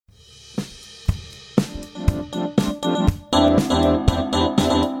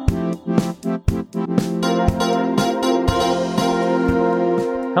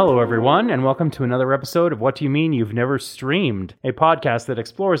Hello, everyone, and welcome to another episode of What Do You Mean You've Never Streamed, a podcast that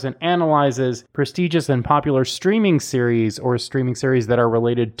explores and analyzes prestigious and popular streaming series or streaming series that are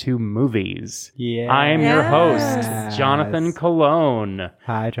related to movies. Yeah. I am your host, Jonathan Colon.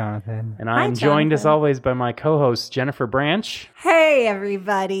 Hi, Jonathan. And I am joined, as always, by my co-host, Jennifer Branch. Hey,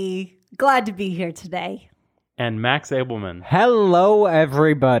 everybody. Glad to be here today. And Max Abelman. Hello,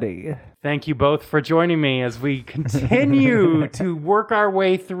 everybody. Thank you both for joining me as we continue to work our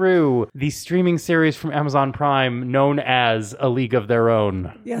way through the streaming series from Amazon Prime known as A League of Their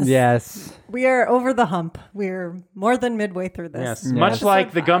Own. Yes. We are over the hump. We're more than midway through this. Yes. Much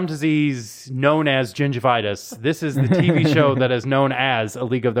like the gum disease known as gingivitis, this is the TV show that is known as A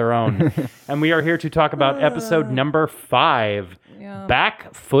League of Their Own. And we are here to talk about episode number 5,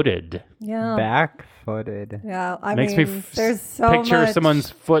 Back-Footed. Yeah. Back-footed. Yeah. I Makes mean, me there's so picture much. someone's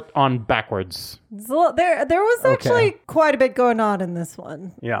foot on backwards. There was actually quite a bit going on in this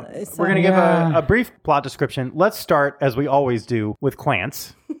one. Yeah. So- We're going to give a brief plot description. Let's start, as we always do, with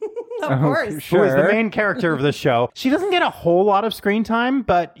Clance, Of course. who is the main character of the show. She doesn't get a whole lot of screen time,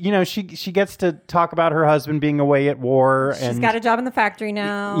 but, you know, she gets to talk about her husband being away at war. She's got a job in the factory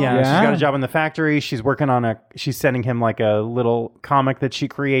now. Yeah, she's got a job in the factory. She's working on she's sending him like a little comic that she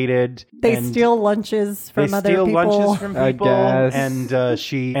created. They and steal lunches from other people. They steal lunches from people. I guess. And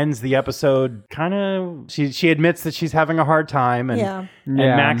she ends the episode kind of, she admits that she's having a hard time. And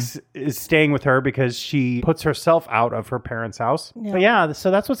Max is staying with her because she puts herself out of her parents' house. Yeah. So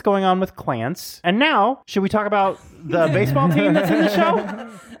that's what's going on with Clance. And now, should we talk about the baseball team that's in the show?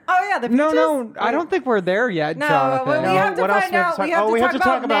 Oh, yeah. The No, I don't think we're there yet, No, Jonathan. well, we have to what else find we have out. to talk- We have we have to to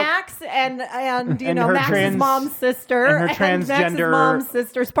talk talk about about- Max and you and know, her Max's mom's sister and her Max's transgender- mom's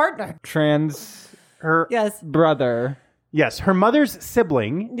sister's partner. Her brother. Yes, her mother's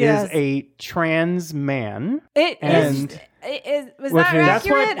sibling Yes. is a trans man. Was Which that is- That's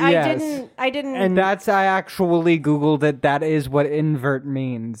what- accurate? yes. I didn't. And I actually Googled it. That is what invert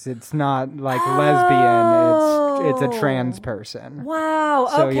means. It's not like lesbian. It's a trans person. Wow.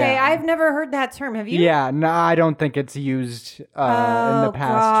 So, Okay, yeah. I've never heard that term. Have you? Yeah, no, I don't think it's used in the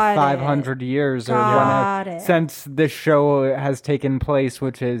past got 500 years or Got it. since this show has taken place,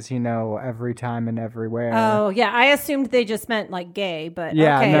 which is, you know, every time and everywhere. Oh, yeah. I assumed they just meant like gay, but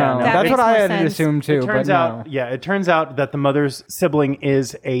Yeah, okay, no, that that's makes what I more had sense. assumed too. It turns but out, it turns out that the mother's sibling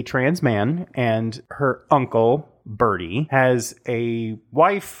is a trans man, and her uncle, Bertie, has a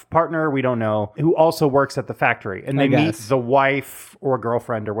wife, partner, we don't know, who also works at the factory. And they meet guess. the wife or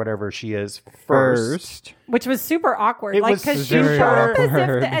girlfriend or whatever she is first. Which was super awkward. It Like, was because she very showed up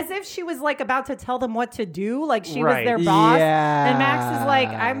awkward. as if she was like about to tell them what to do. Like she Right. was their boss. Yeah. And Max is like,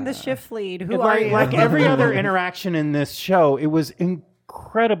 I'm the shift lead. Who are Like, you? like every other interaction in this show, it was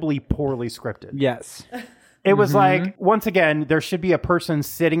incredibly poorly scripted. Yes. It was like, once again, there should be a person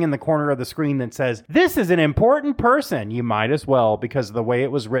sitting in the corner of the screen that says, this is an important person. You might as well, because the way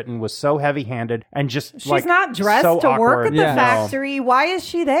it was written was so heavy-handed and just She's not dressed so to work awkward. at the factory. Why is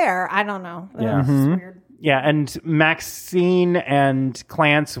she there? I don't know. Yeah. It's weird. Yeah, and Maxine and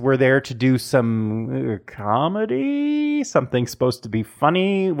Clance were there to do some comedy, something supposed to be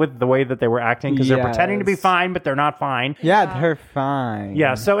funny with the way that they were acting, because they're pretending to be Yes. fine, but they're not fine. Yeah, they're fine.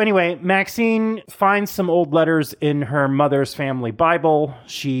 Yeah, so anyway, Maxine finds some old letters in her mother's family Bible.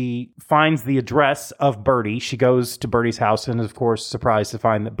 She finds the address of Bertie. She goes to Bertie's house and is, of course, surprised to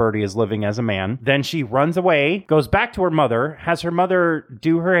find that Bertie is living as a man. Then she runs away, goes back to her mother, has her mother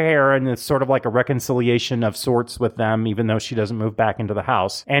do her hair, and it's sort of like a reconciliation of sorts with them, even though she doesn't move back into the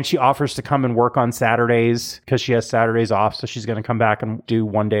house. And she offers to come and work on Saturdays because she has Saturdays off, so she's going to come back and do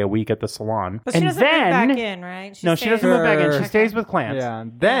one day a week at the salon. But she and doesn't then, move back in, right? No, she doesn't move back in. She Sure. stays with Clance. Yeah.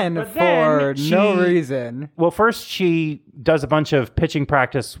 Then, But for then no she- reason. Well, first she does a bunch of pitching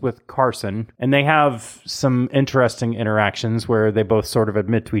practice with Carson, and they have some interesting interactions where they both sort of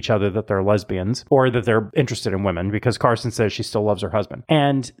admit to each other that they're lesbians or that they're interested in women, because Carson says she still loves her husband.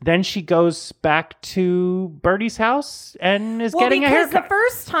 And then she goes back to Bertie's house and is getting a because haircut. the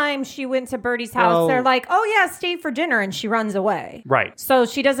first time she went to Bertie's house, Well- they're like, "Oh yeah, stay for dinner," and she runs away. Right. So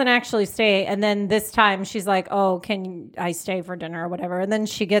she doesn't actually stay, and then this time she's like, "Oh, can I stay for dinner or whatever?" And then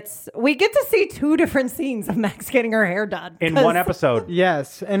we get to see 2 different scenes of Max getting her hair done In 'Cause- one episode.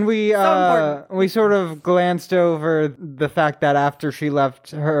 Yes, and we important. sort of glanced over the fact that after she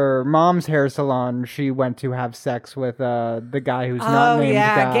left her mom's hair salon, she went to have sex with the guy who's not named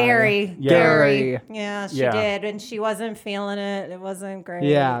guy. Gary. Yeah. Gary. Yeah, she Yeah. did, and she wasn't feeling it. It wasn't great.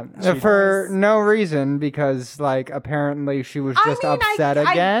 Yeah, for no reason, because like apparently she was just upset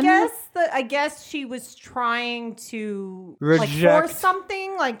I again. guess I guess she was trying to Reject- force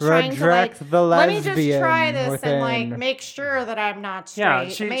something, trying to reject the let me just try lesbian this and within. make sure that I'm not straight. Yeah,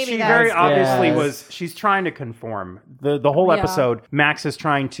 she Maybe very that's obviously Yes. she's trying to conform. The whole Yeah. episode, Max is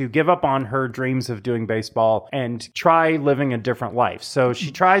trying to give up on her dreams of doing baseball and try living a different life. So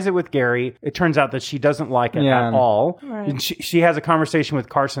she tries it with Gary. It turns out that she doesn't like it Yeah. at all. Right. And she has a conversation with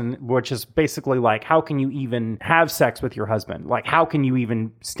Carson, which is basically like, how can you even have sex with your husband? Like, how can you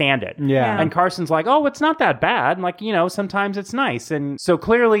even stand it? Yeah. And Carson's like, oh, it's not that bad. Like, sometimes it's nice. And so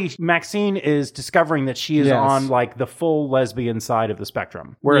clearly Maxine is discovering that she is Yes. on like the full lesbian side of the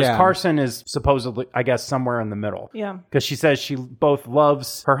spectrum. Whereas Yeah. Carson is supposedly, I guess, somewhere in the middle. Yeah. Because she says she both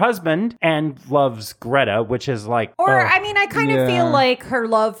loves her husband and loves Greta, which is like, Or, ugh. I mean, I kind of Yeah. feel like her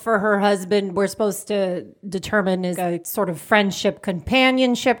love for her husband, we're supposed to determine is a sort of friendship,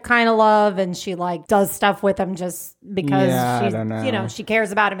 companionship kind of love. And she does stuff with him just because Yeah, I she's, don't know. she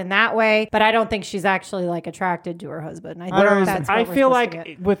cares about him in that way. But I don't think she's actually attracted to her husband. I think don't- that's what I we're feel supposed to like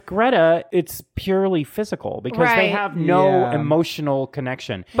get. with Greta, it's purely physical because they Right. have no Yeah. emotional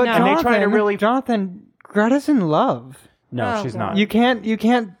connection. But No. and they try to really. Jonathan, Greta's in love. No, Oh, she's God. not. You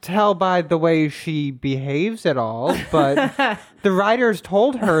can't tell by the way she behaves at all, but the writers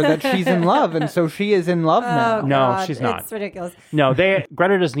told her that she's in love, and so she is in love now. Oh, No, God, she's not. It's ridiculous. No,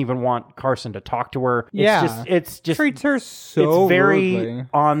 Greta doesn't even want Carson to talk to her. It's just treats her so it's very rudely.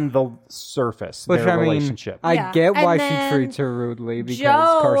 on the surface, Which their I mean, relationship. I Yeah. get why And she then treats her rudely because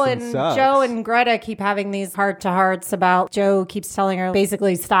Carson sucks. Joe and Greta keep having these heart-to-hearts about Joe keeps telling her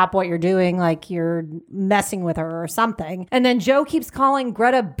basically stop what you're doing, like you're messing with her or something. And then Joe keeps calling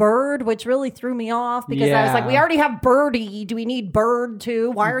Greta Bird, which really threw me off because I was like, Yeah. we already have Birdie. Do we need Bird too?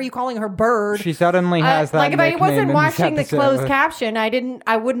 Why are you calling her Bird? She suddenly has that. Like if I nickname wasn't in this watching the episode. closed caption,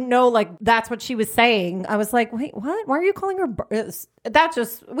 I wouldn't know that's what she was saying. I was like, wait, what? Why are you calling her?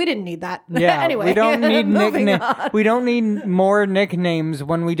 We didn't need that. Yeah, anyway, we don't need moving nicknames. on. We don't need more nicknames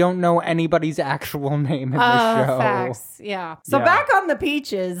when we don't know anybody's actual name in the show. Facts. Yeah. So Yeah. back on the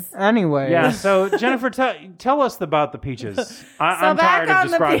peaches. Anyway, Yeah, so Jennifer, tell us about the peaches. I'm back tired on of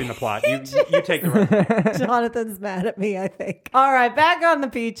the describing the plot. You take the rest. Jonathan's mad at me, I think. All right, back on the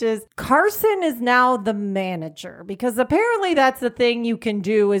peaches. Carson is now the manager because apparently that's the thing you can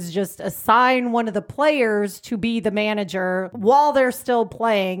do is just assign one of the players to be the manager while they're still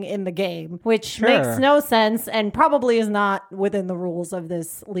playing in the game, which Sure. makes no sense and probably is not within the rules of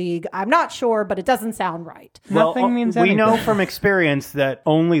this league. I'm not sure, but it doesn't sound right. Nothing means we know anything. from experience that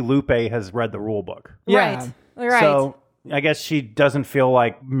only Lupe has read the rule book. Yeah. Right. So I guess she doesn't feel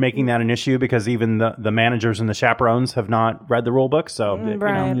like making that an issue because even the managers and the chaperones have not read the rule book. So, Right.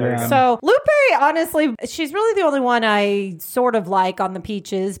 there you go. Yeah. So Lupe, honestly, she's really the only one I sort of like on the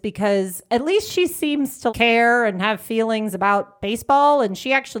peaches because at least she seems to care and have feelings about baseball. And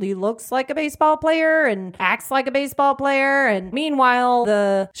she actually looks like a baseball player and acts like a baseball player. And meanwhile,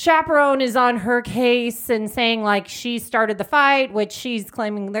 the chaperone is on her case and saying like she started the fight, which she's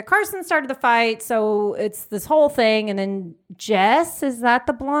claiming that Carson started the fight. So it's this whole thing. And then Jess, is that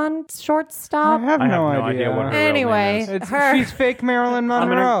the blonde I shortstop? have I have no no idea. idea what her real Anyway, name is. It's, her. she's fake Marilyn I'm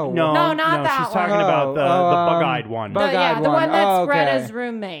gonna- Monroe. No, not that She's talking one. about the bug-eyed one. bug- Yeah, bug-eyed the one one. that's Oh, okay. Greta's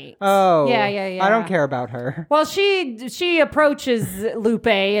roommate. Oh, yeah. I don't care about her. Well, she approaches Lupe,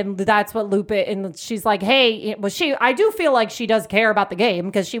 and that's what Lupe, and she's like, "Hey, I do feel like she does care about the game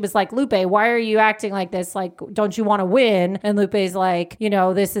because she was like, Lupe, why are you acting like this? Like, don't you want to win?" And Lupe's like,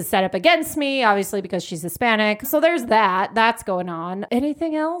 this is set up against me, obviously because she's Hispanic. So there's that. That's going on.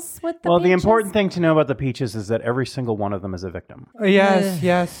 Anything else with the? Well, the peaches? important thing to know about the peaches is that every single one of them is a victim.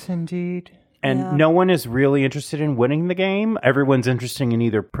 Yes, indeed. And no one is really interested in winning the game. Everyone's interested in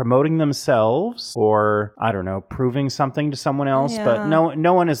either promoting themselves or, I don't know, proving something to someone else. Yeah. But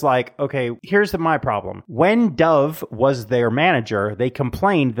no one is like, okay, here's my problem. When Dove was their manager, they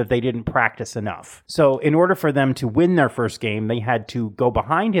complained that they didn't practice enough. So in order for them to win their first game, they had to go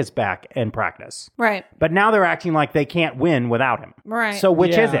behind his back and practice. Right. But now they're acting like they can't win without him. Right. So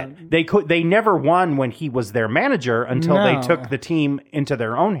which is Yeah. it? They never won when he was their manager until they No. took the team into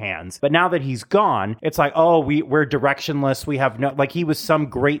their own hands. But now that he's gone, it's like, oh, we're directionless. We have no, like he was some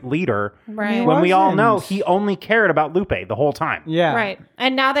great leader. Right. When we all know wasn't. he only cared about Lupe the whole time. Yeah. Right.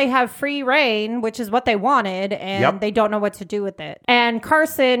 And now they have free reign, which is what they wanted, and Yep. they don't know what to do with it. And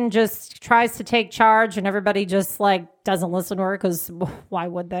Carson just tries to take charge, and everybody just doesn't listen to her because why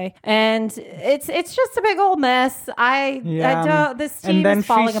would they? And it's just a big old mess. I don't, this And team then is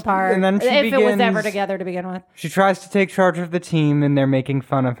falling she's- apart. and then she if it was ever begins- together to begin with. She tries to take charge of the team and they're making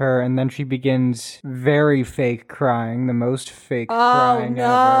fun of her, and then she begins very fake crying, the most fake Oh crying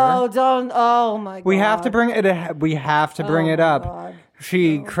no! ever. Don't! Oh my god! We have to bring it. We have to bring Oh it my up. God.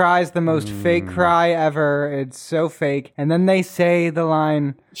 She cries the most fake cry ever. It's so fake. And then they say the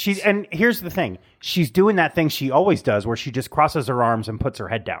line. And here's the thing. She's doing that thing she always does where she just crosses her arms and puts her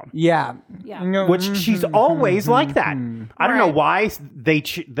head down. Yeah. Yeah. You know, Which she's always like that. I don't know why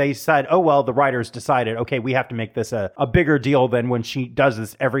they said, oh, well, the writers decided, okay, we have to make this a bigger deal than when she does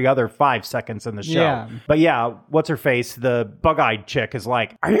this every other 5 seconds in the show. Yeah. But yeah, what's her face? The bug-eyed chick is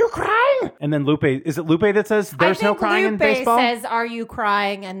like, are you crying? And then Lupe, is it Lupe that says there's no crying in baseball? says, are you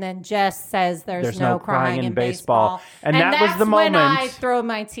crying? And then Jess says there's no crying in baseball. And that was the moment. When I throw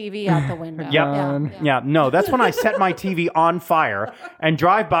my TV out the window. Yeah, no, that's when I set my TV on fire and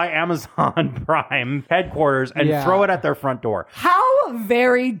drive by Amazon Prime headquarters and throw it at their front door. How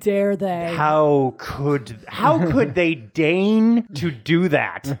very dare they? How could they deign to do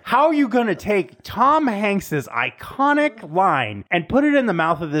that? How are you going to take Tom Hanks's iconic line and put it in the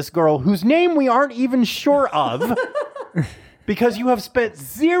mouth of this girl whose name we aren't even sure of? Because you have spent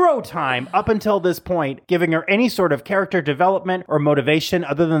zero time up until this point giving her any sort of character development or motivation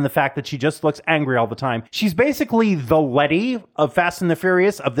other than the fact that she just looks angry all the time. She's basically the Letty of Fast and the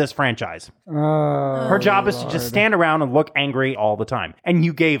Furious of this franchise. Her job is to just stand around and look angry all the time. And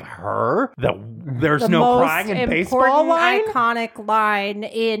you gave her there's no crying in baseball line? Iconic line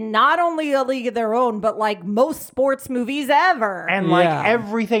in not only A League of Their Own, but like most sports movies ever. And like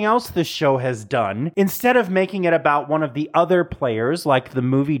everything else this show has done, instead of making it about one of the other players like the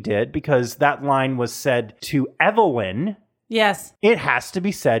movie did, because that line was said to Evelyn. Yes. It has to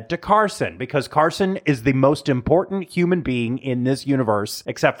be said to Carson, because Carson is the most important human being in this universe,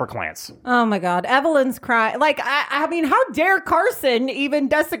 except for Clance. Oh my God. Evelyn's crying. Like, I mean, how dare Carson even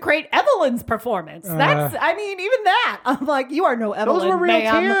desecrate Evelyn's performance? Even that. I'm like, you are no Evelyn, those were real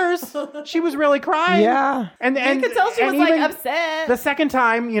tears. She was really crying. Yeah. And you could tell she was like upset. The second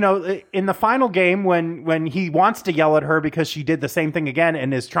time, in the final game when he wants to yell at her because she did the same thing again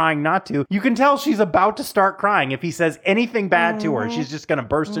and is trying not to, you can tell she's about to start crying. If he says anything bad to her, she's just going to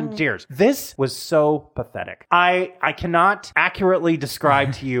burst into tears. This was so pathetic. I cannot accurately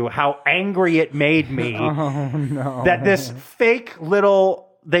describe to you how angry it made me that this fake little...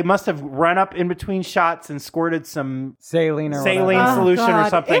 They must have run up in between shots and squirted some saline solution or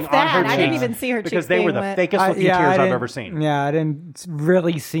something on her cheeks. I didn't even see her cheeks because they were the fakest looking tears I've ever seen. Yeah, I didn't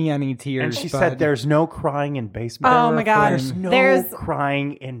really see any tears. And she said, "There's no crying in baseball." Oh my God, there's no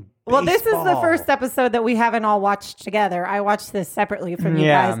crying in. Well, this is the first episode that we haven't all watched together. I watched this separately from you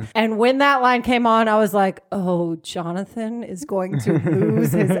guys. And when that line came on, I was like, oh, Jonathan is going to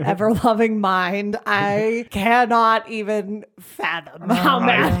lose his ever-loving mind. I cannot even fathom how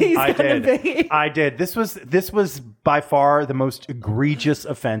mad he's going to be. I did. This was by far the most egregious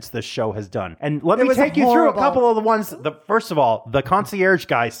offense this show has done. And let me take you through a couple of the ones. First of all, the concierge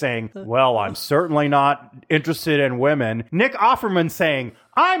guy saying, well, I'm certainly not interested in women. Nick Offerman saying,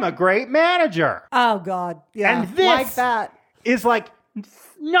 I'm a great manager. Oh, God. Yeah. And this like that is like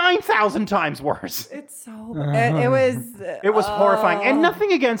 9,000 times worse. It's so it was horrifying. And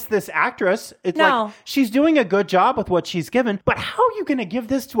nothing against this actress. It's like she's doing a good job with what she's given, but how are you going to give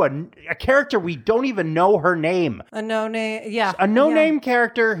this to a character we don't even know her name? A no-name, yeah. A no-name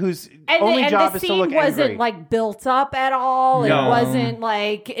character whose only job is to look angry. And the scene wasn't like built up at all. No. It wasn't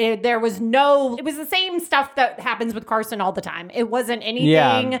like, it was the same stuff that happens with Carson all the time. It wasn't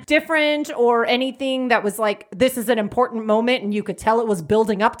anything different or anything that was like, this is an important moment and you could tell it was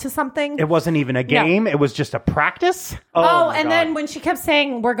building up to something. It wasn't even a game. No. It was just a practice. And then when she kept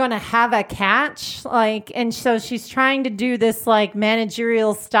saying, we're going to have a catch, and so she's trying to do this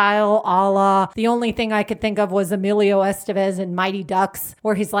managerial style a la, the only thing I could think of was Emilio Estevez in Mighty Ducks,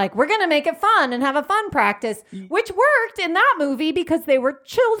 where he's like, we're going to make it fun and have a fun practice, which worked in that movie because they were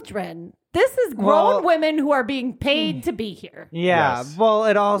children. This is grown women who are being paid to be here. Yeah. Yes. Well,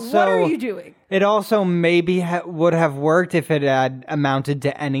 it also... What are you doing? It also maybe would have worked if it had amounted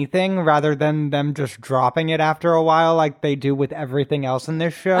to anything rather than them just dropping it after a while like they do with everything else in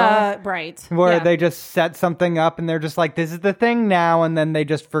this show. Right. Where they just set something up and they're just like, this is the thing now, and then they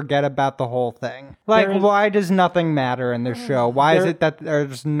just forget about the whole thing. Why does nothing matter in this show? Why is it that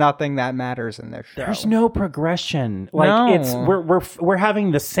there's nothing that matters in this show? There's no progression. We're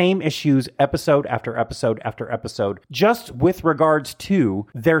having the same issues episode after episode after episode, just with regards to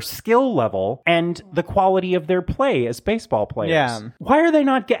their skill level level and the quality of their play as baseball players. Yeah. Why are they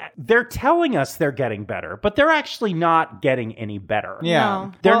not they're telling us they're getting better, but they're actually not getting any better. Yeah.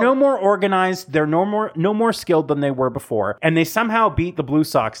 No. They're no more organized, they're no more skilled than they were before. And they somehow beat the Blue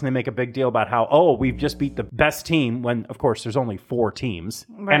Sox and they make a big deal about how, oh, we've just beat the best team when of course there's only 4 teams.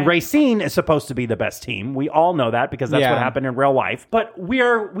 Right. And Racine is supposed to be the best team. We all know that because that's Yeah. what happened in real life. But we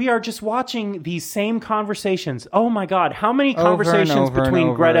are just watching these same conversations. Oh my God, how many Over and conversations over and between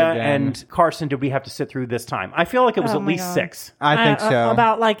over Greta again. and Carson did we have to sit through this time? I feel like it was Oh at my least God. 6. I think so.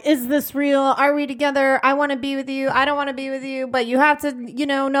 About like, is this real? Are we together? I want to be with you. I don't want to be with you, but you have to,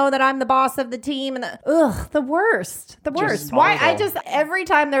 know that I'm the boss of the team. And the worst. Why? Every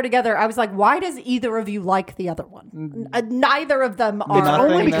time they're together, I was like, why does either of you like the other one? Neither of them are. It's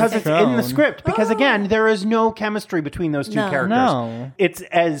Nothing only because that's it's in the shown. script. Because again, there is no chemistry between those two characters. No. It's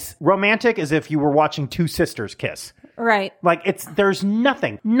as romantic as if you were watching two sisters kiss. Right. Like there's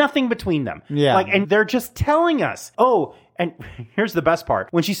nothing between them. Yeah. Like, and they're just telling us, oh, and here's the best part.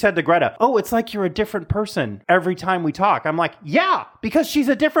 When she said to Greta, oh, it's like you're a different person every time we talk. I'm like, yeah, because she's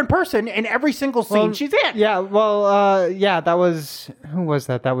a different person in every single scene she's in. Yeah, well, that was... Who was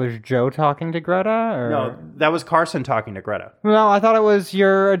that? That was Joe talking to Greta? Or? No, that was Carson talking to Greta. No, I thought it was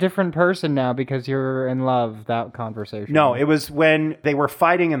you're a different person now because you're in love, that conversation. No, it was when they were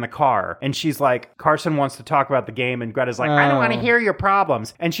fighting in the car and she's like, Carson wants to talk about the game and Greta's like, I don't want to hear your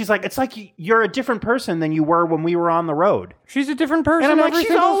problems. And she's like, it's like you're a different person than you were when we were on the road. She's a different person And I'm like, every she's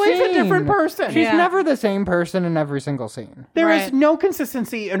single always a scene. different person. She's Yeah. never the same person in every single scene. There is Right. no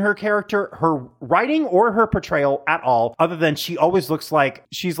consistency in her character, her writing or her portrayal at all, other than she always looks like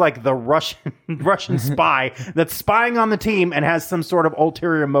she's like the Russian spy that's spying on the team and has some sort of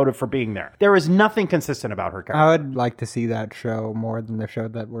ulterior motive for being there. There is nothing consistent about her character. I would like to see that show more than the show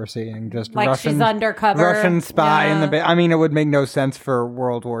that we're seeing. Just Like Russian, she's undercover. Russian spy in the. Yeah. I mean, it would make no sense for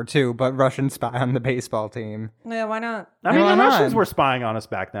World War II, but Russian spy on the baseball team. Yeah, why not? I mean, why the not? Russians were spying on us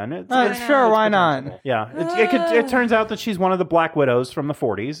back then. Sure, why not? Yeah, it turns out that she's one of the Black Widows from the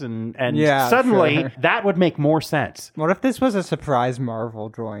 40s, and Yeah, suddenly sure. that would make more sense. What if this was a surprise Marvel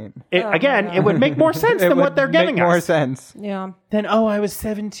joint? Again, it would make more sense It than would what they're giving make more us. sense. Yeah. Then, oh, I was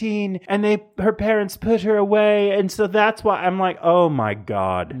 17 and her parents put her away. And so that's why I'm like, oh my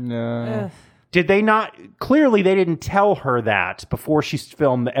God. No. Did they not? Clearly, they didn't tell her that before she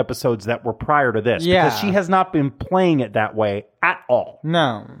filmed the episodes that were prior to this. Yeah. Because she has not been playing it that way at all.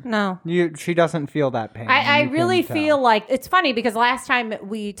 No. No. She doesn't feel that pain. I You can really tell. feel like it's funny because last time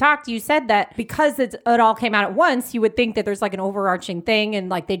we talked, you said that because it all came out at once, you would think that there's like an overarching thing and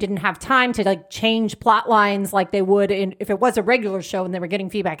like they didn't have time to like change plot lines like they would if it was a regular show and they were getting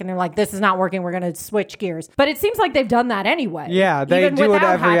feedback and they're like, this is not working, we're going to switch gears. But it seems like they've done that anyway. Yeah, they Even do it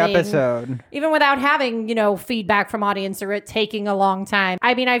without every having- episode. Even without having, feedback from audience or it taking a long time.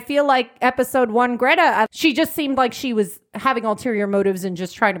 I mean, I feel like episode 1, Greta, she just seemed like she was having ulterior motives and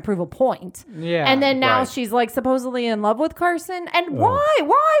just trying to prove a point. Yeah. And then now Right. she's like supposedly in love with Carson. And why?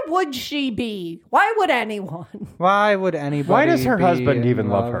 Why would she be? Why would anyone? Why would anybody? Why does her be husband in even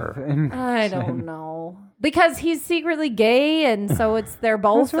love her? I don't know. Because he's secretly gay, and so it's they're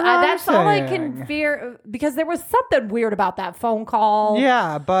both. That's what I'm That's all I saying. can fear. Because there was something weird about that phone call.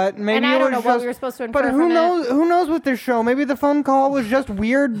 Yeah, but maybe And I it don't was know what just- we were supposed to But infer who from it. knows? Who knows with this show? Maybe the phone call was just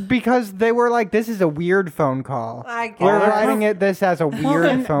weird because they were like, "This is a weird phone call." I guess. We're writing this as a weird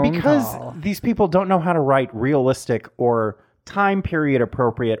And phone because call. these people don't know how to write realistic or time period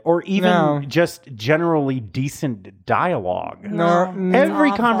appropriate or even No. just generally decent dialogue. No, Every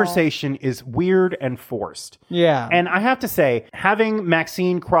awful. conversation is weird and forced. yeah, And I have to say, having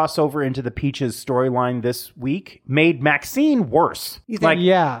Maxine cross over into the Peaches storyline this week made Maxine worse.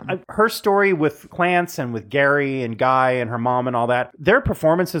 yeah. Her story with Clance and with Gary and Guy and her mom and all that, their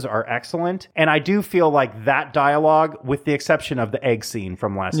performances are excellent. And I do feel like that dialogue, with the exception of the egg scene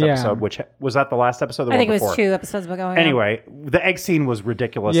from last Yeah. episode, which was that the last episode? Or the I think one it was before? 2 episodes ago. Yeah. Anyway, the egg scene was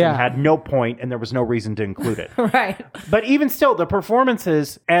ridiculous Yeah. and had no point, and there was no reason to include it. Right. But even still, the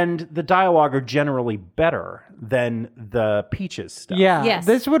performances and the dialogue are generally better than the Peaches stuff. Yeah, Yes.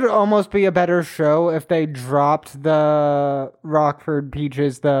 this would almost be a better show if they dropped the Rockford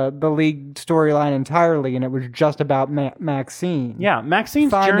Peaches, the league storyline entirely, and it was just about Maxine. Yeah,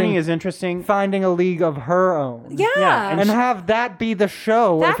 Maxine's Finding- journey is interesting. Finding a league of her own. Yeah. Yeah, and have that be the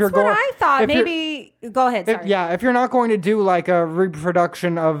show. That's if you're what going, I thought. if you're- Maybe. Go ahead. Sorry. if you're not going to do like a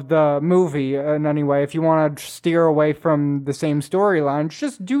reproduction of the movie in any way, if you want to steer away from the same storyline,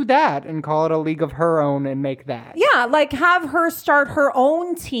 just do that and call it a league of her own and make that. Yeah, like have her start her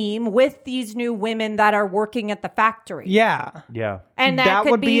own team with these new women that are working at the factory. Yeah. Yeah. And that,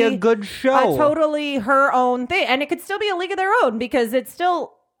 could would be a good show. A totally her own thing. And it could still be a league of their own because it's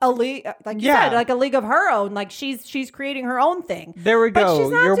still a league, like you Yeah. said, like a league of her own. Like she's creating her own thing. There we But go. she's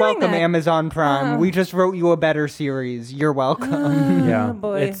not You're doing welcome, that. Amazon Prime. We just wrote you a better series. You're welcome. Yeah. Oh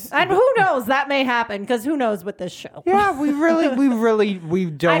boy, It's- and who knows? That may happen because who knows with this show? Yeah, we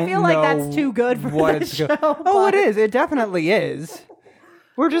don't. I feel like know that's too good for what this it's show. Oh, it but- is. It definitely is.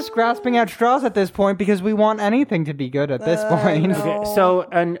 We're just grasping at straws at this point because we want anything to be good at this point. know. Okay, so,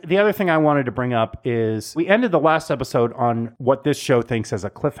 and the other thing I wanted to bring up is we ended the last episode on what this show thinks as a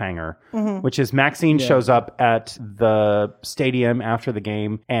cliffhanger, which is Maxine shows up at the stadium after the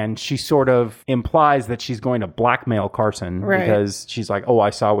game and she sort of implies that she's going to blackmail Carson Right. because she's like, oh, I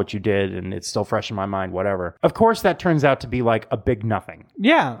saw what you did and it's still fresh in my mind, whatever. Of course, that turns out to be like a big nothing.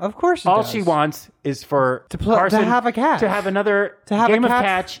 Yeah, of course. All she wants is for Carson to have a catch. to have another To have game a of catch.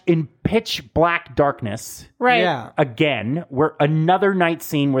 catch in pitch black darkness. Right. Yeah. Again, we're another night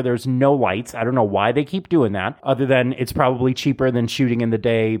scene where there's no lights. I don't know why they keep doing that, other than it's probably cheaper than shooting in the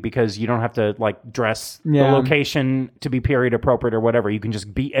day because you don't have to like dress Yeah. the location to be period appropriate or whatever. You can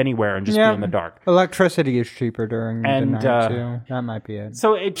just be anywhere and just be in the dark. Electricity is cheaper during And, the night too. That might be it.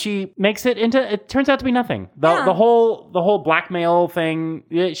 So she makes it into. It turns out to be nothing. The Yeah. the whole blackmail thing.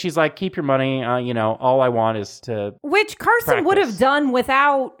 She's like, keep your money. All I want is to. Which Carson would have Practice. done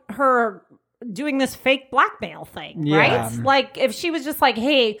without her doing this fake blackmail thing, Yeah. right? Like if she was just like,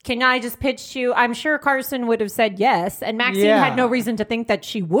 hey, can I just pitch you? I'm sure Carson would have said yes. And Maxine Yeah. had no reason to think that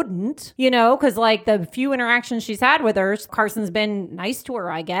she wouldn't, because like the few interactions she's had with her, Carson's been nice to her,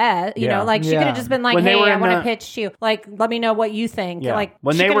 I guess. You Yeah. know, like she could Yeah. have just been like, When they hey, were I in want to the- pitch you. Like, let me know what you think. Yeah. Like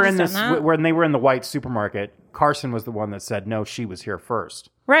when she they could were have in just this, done that. when they were in the white supermarket, Carson was the one that said no. She was here first.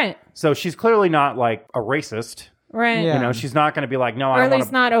 Right. So she's clearly not like a racist. Right. Yeah. She's not going to be like, no, Or I at want least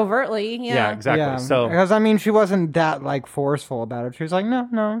to. not overtly. Yeah. Yeah, exactly. Yeah, So. because I mean, she wasn't that like forceful about it. She was like, no,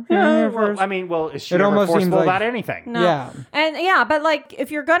 you're here Well, first. is she It ever almost seems forceful like- about anything? No. Yeah. And but like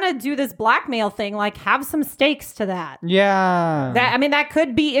if you're gonna do this blackmail thing, like have some stakes to that. Yeah. That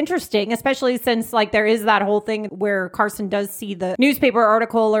could be interesting, especially since like there is that whole thing where Carson does see the newspaper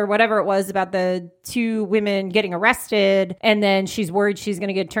article or whatever it was about the two women getting arrested, and then she's worried she's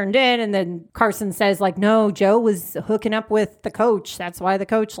gonna get turned in, and then Carson says like, no, Joe was hooking up with the coach. That's why the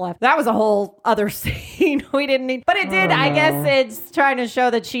coach left. That was a whole other scene we didn't need, but it did. I guess it's trying to show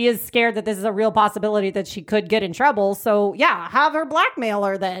that she is scared that this is a real possibility that she could get in trouble. So yeah, have her blackmail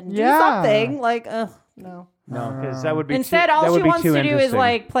her then. Do Yeah. something like, no. No, because that would be Instead, too, that all would she be wants too to do is interesting.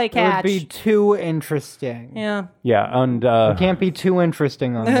 like play it would catch. be too interesting. Yeah. Yeah, and Can't be too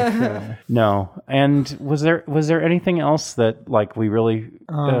interesting on this show. no. And was there anything else that like we really?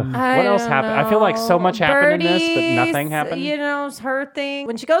 what else happened? I feel like so much happened in this, but nothing happened. It's her thing.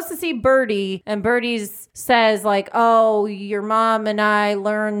 When she goes to see Birdie, and Birdie says like, "Oh, your mom and I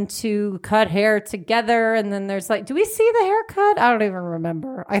learned to cut hair together," and then there's like, "Do we see the haircut?" I don't even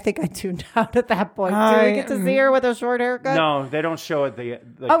remember. I think I tuned out at that point. Do we get to see her with a short haircut? No, they don't show it.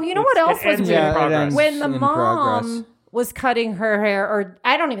 Oh, you know what else was ends weird? in Yeah, it progress. ends. When the in mom progress. was cutting her hair, or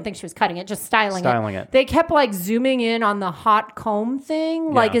I don't even think she was cutting it, just styling it. They kept like zooming in on the hot comb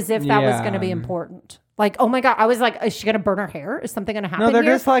thing, like as if that was Yeah. going to be important. Like, oh my God. I was like, is she going to burn her hair? Is something going to happen? No, they're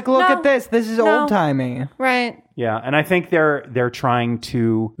here? just like, look No. at this. This is No. old timey. Right. Yeah, and I think they're trying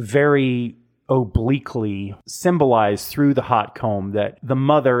to very obliquely symbolize through the hot comb that the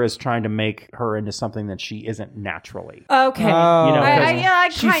mother is trying to make her into something that she isn't naturally. Okay. Oh. You know, I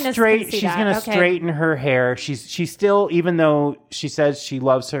she's kind of straight. see She's that. gonna Okay. straighten her hair. She's still, even though she says she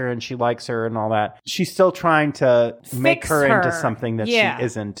loves her and she likes her and all that, she's still trying to make Fix her into her. something that Yeah. she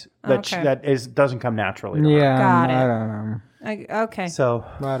isn't. That Okay. doesn't come naturally to her. Yeah. Got it. I don't know. Okay. So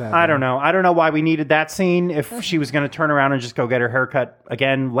Whatever. I don't know. I don't know why we needed that scene. If she was going to turn around and just go get her haircut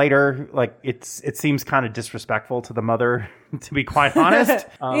again later, like it seems kind of disrespectful to the mother, to be quite honest.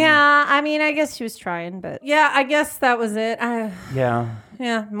 Yeah, I mean, I guess she was trying, but yeah, I guess that was it.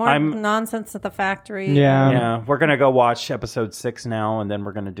 Yeah, More nonsense at the factory. yeah. We're gonna go watch episode 6 now, and then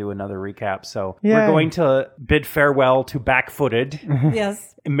we're gonna do another recap. So we're Yay. going to bid farewell to Backfooted. Yes.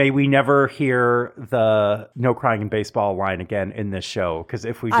 May we never hear the "no crying in baseball" line again in this show, because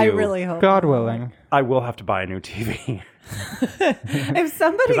if we do, I really hope. God willing. I will have to buy a new TV. If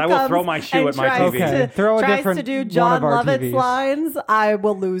somebody 'Cause I will comes throw my shoe and at my tries TV. Okay, throw a tries different to do one John of our Lovett's TVs. lines, I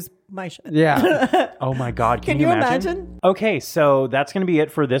will lose my shit. Yeah. Oh my God. Can you imagine? Okay, so that's going to be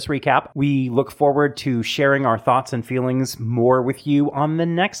it for this recap. We look forward to sharing our thoughts and feelings more with you on the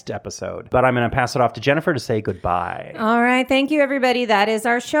next episode. But I'm going to pass it off to Jennifer to say goodbye. All right. Thank you, everybody. That is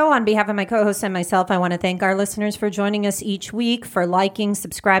our show. On behalf of my co-host and myself, I want to thank our listeners for joining us each week, for liking,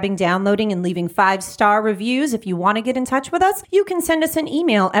 subscribing, downloading, and leaving 5-star reviews. If you want to get in touch with us, you can send us an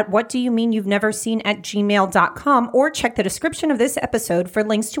email at whatdoyoumeanyou'veneverseen@gmail.com or check the description of this episode for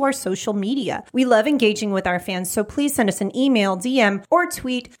links to our social media. We love engaging with our fans, so please send us an email, DM, or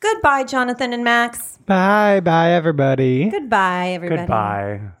tweet. Goodbye, Jonathan and Max. Bye, everybody. Goodbye, everybody.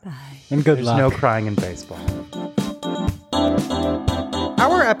 Goodbye. And good There's luck. no crying in baseball.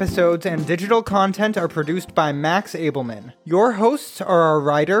 Our episodes and digital content are produced by Max Abelman. Your hosts are our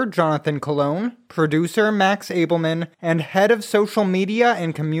writer, Jonathan Colon, producer, Max Abelman, and head of social media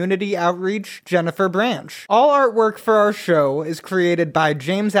and community outreach, Jennifer Branch. All artwork for our show is created by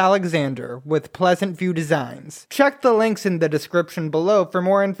James Alexander with Pleasant View Designs. Check the links in the description below for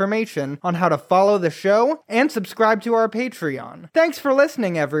more information on how to follow the show and subscribe to our Patreon. Thanks for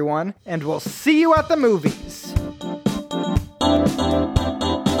listening, everyone, and we'll see you at the movies.